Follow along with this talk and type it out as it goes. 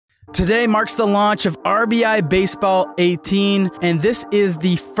Today marks the launch of RBI Baseball 18, and this is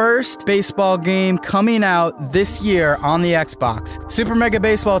the first baseball game coming out this year on the Xbox. Super Mega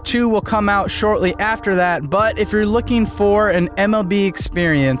Baseball 2 will come out shortly after that, but if you're looking for an MLB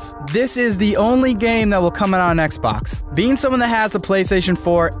experience, this is the only game that will come out on Xbox. Being someone that has a PlayStation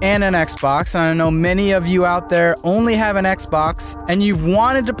 4 and an Xbox, and I know many of you out there only have an Xbox, and you've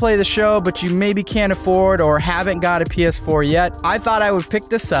wanted to play the show, but you maybe can't afford or haven't got a PS4 yet, I thought I would pick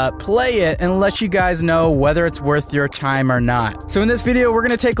this up, play it, and let you guys know whether it's worth your time or not. So in this video, we're going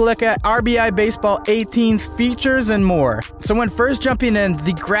to take a look at RBI Baseball 18's features and more. So when first jumping in,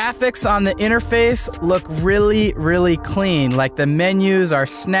 the graphics on the interface look really clean. Like the menus are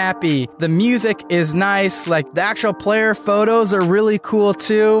snappy. The music is nice. Like the actual player photos are really cool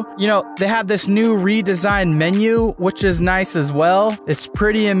too. You know, they have this new redesigned menu, which is nice as well. It's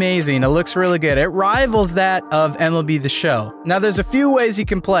pretty amazing. It looks really good. It rivals that of MLB The Show. Now there's a few ways you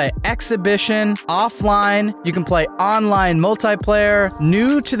can play. Exhibition, offline, you can play online multiplayer.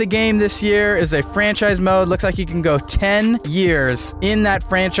 New to the game this year is a franchise mode. Looks like you can go 10 years in that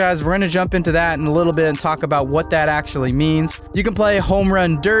franchise. We're going to jump into that in a little bit and talk about what that actually means. You can play home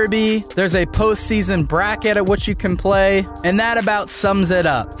run derby. There's a postseason bracket at which you can play, and that about sums it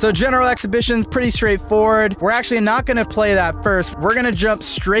up. So general exhibition, pretty straightforward. We're actually not going to play that first. We're going to jump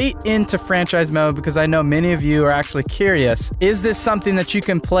straight into franchise mode because I know many of you are actually curious. Is this something that you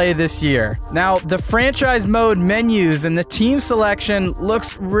can play this year? Now, the franchise mode menus and the team selection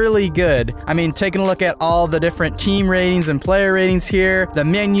looks really good. I mean, taking a look at all the different team ratings and player ratings here, the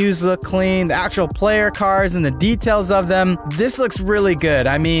menus look clean, the actual player cards and the details of them, this looks really good.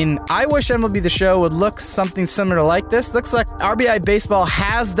 I mean, I wish MLB The Show would look something similar like this. Looks like RBI Baseball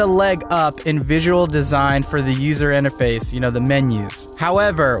has the leg up in visual design for the user interface, you know, the menus.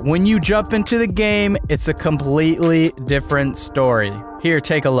 However, when you jump into the game, it's a completely different story. Here,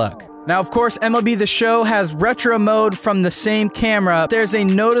 take a look. Now, of course, MLB The Show has retro mode from the same camera. There's a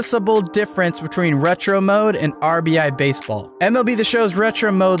noticeable difference between retro mode and RBI Baseball. MLB The Show's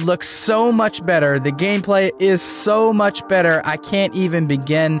retro mode looks so much better. The gameplay is so much better. I can't even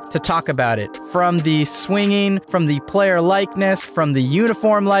begin to talk about it. From the swinging, from the player likeness, from the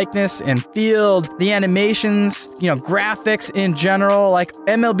uniform likeness and field, the animations, you know, graphics in general, like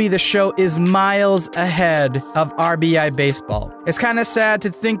MLB The Show is miles ahead of RBI Baseball. It's kind of sad to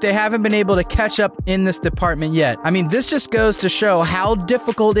think they haven't been able to catch up in this department yet. I mean, this just goes to show how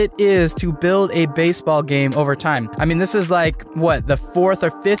difficult it is to build a baseball game over time. I mean, this is like, what, the 4th or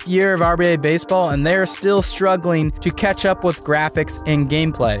 5th year of RBI Baseball, and they're still struggling to catch up with graphics and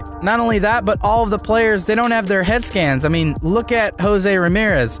gameplay. Not only that, but all of the players, they don't have their head scans. I mean, look at Jose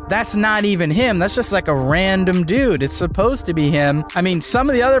Ramirez. That's not even him. That's just like a random dude. It's supposed to be him. I mean, some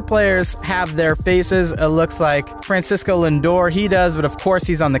of the other players have their faces. It looks like Francisco Lindor, he does, but of course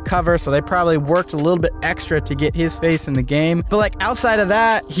he's on the cover, so they probably worked a little bit extra to get his face in the game. But like outside of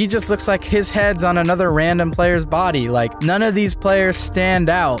that, he just looks like his head's on another random player's body. Like none of these players stand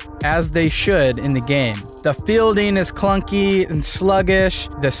out as they should in the game. The fielding is clunky and sluggish.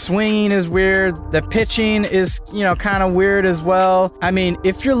 The swinging is weird. The pitching is, you know, kind of weird as well. I mean,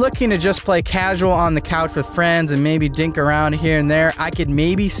 if you're looking to just play casual on the couch with friends and maybe dink around here and there, I could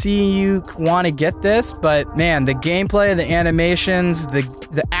maybe see you want to get this, but man, the gameplay, the animations,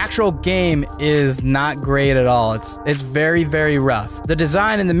 the actual game is not great at all. It's very rough. The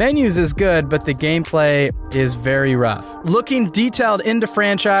design in the menus is good, but the gameplay is very rough. Looking detailed into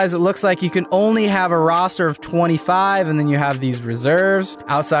franchise, it looks like you can only have a roster of 25, and then you have these reserves.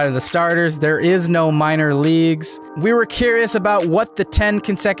 Outside of the starters, there is no minor leagues. We were curious about what the 10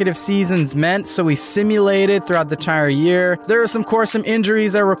 consecutive seasons meant, so we simulated throughout the entire year. There were some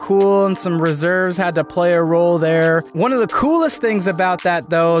injuries that were cool, and some reserves had to play a role there. One of the coolest things about that,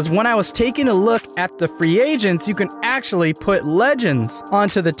 though, is when I was taking a look at the free agents, you can actually put legends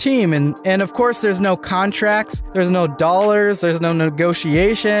onto the team, and of course, there's no contracts, there's no dollars, there's no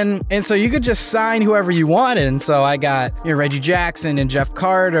negotiation, and so you could just sign whoever you wanted. And so I got, you know, Reggie Jackson and Jeff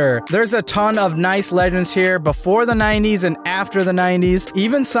Carter. There's a ton of nice legends here before the 90s and after the 90s,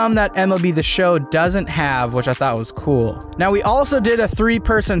 even some that MLB The Show doesn't have, which I thought was cool. Now, we also did a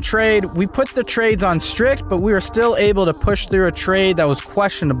 3-person trade. We put the trades on strict, but we were still able to push through a trade that was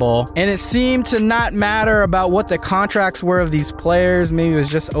questionable, and it seemed to not matter about what the contracts were of these players. Maybe it was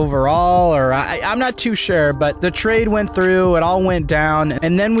just overall, or I'm not too sure, but the trade went through, it all went down,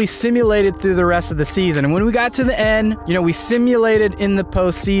 and then then we simulated through the rest of the season. And when we got to the end, you know, we simulated in the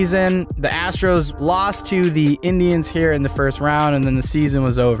postseason. The Astros lost to the Indians here in the first round, and then the season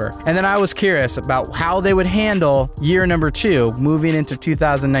was over. And then I was curious about how they would handle year number 2 moving into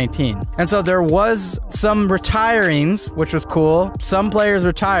 2019. And so there was some retirings, which was cool. Some players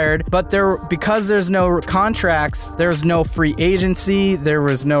retired, but because there's no contracts, there's no free agency, there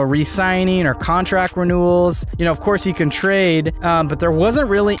was no re-signing or contract renewals. You know, of course you can trade, but there wasn't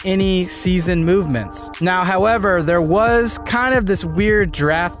really any season movements. Now, however, there was kind of this weird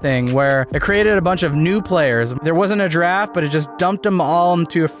draft thing where it created a bunch of new players. There wasn't a draft, but it just dumped them all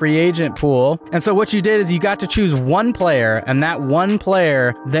into a free agent pool. And so what you did is you got to choose one player, and that one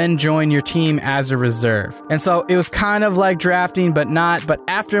player then joined your team as a reserve. And so it was kind of like drafting, but not. But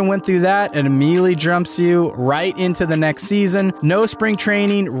after it went through that, it immediately jumps you right into the next season. No spring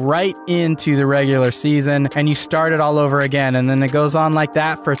training, right into the regular season, and you start it all over again. And then it goes on like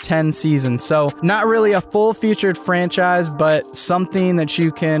that for 10 seasons. So not really a full-featured franchise, but something that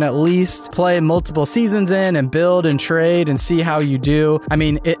you can at least play multiple seasons in and build and trade and see how you do. I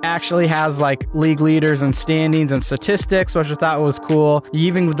mean, it actually has like league leaders and standings and statistics, which I thought was cool.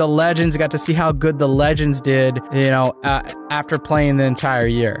 Even with the legends, you got to see how good the legends did, you know, after playing the entire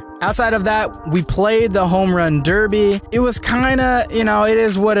year. Outside of that, we played the Home Run Derby. It was kind of, you know, it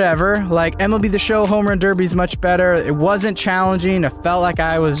is whatever. Like MLB The Show Home Run Derby is much better. It wasn't challenging. It felt like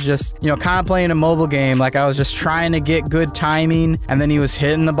I was just, you know, kind of playing a mobile game. Like I was just trying to get good timing, and then he was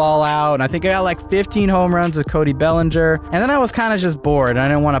hitting the ball out. And I think I got like 15 home runs with Cody Bellinger. And then I was kind of just bored. I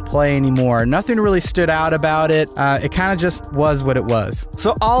didn't want to play anymore. Nothing really stood out about it. It kind of just was what it was.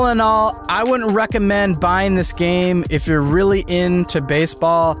 So all in all, I wouldn't recommend buying this game if you're really into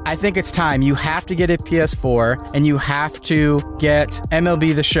baseball. I think it's time. You have to get a PS4 and you have to get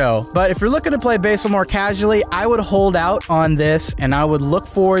MLB The Show. But if you're looking to play baseball more casually, I would hold out on this, and I would look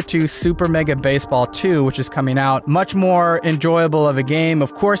forward to Super Mega Baseball 2, which is coming out. Much more enjoyable of a game.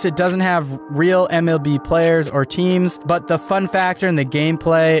 Of course, it doesn't have real MLB players or teams, but the fun factor and the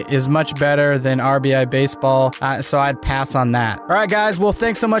gameplay is much better than RBI Baseball, so I'd pass on that. All right, guys. Well,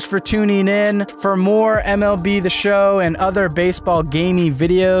 thanks so much for tuning in. For more MLB The Show and other baseball gaming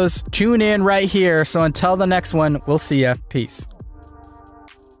videos, tune in right here. So until the next one, we'll see ya. Peace.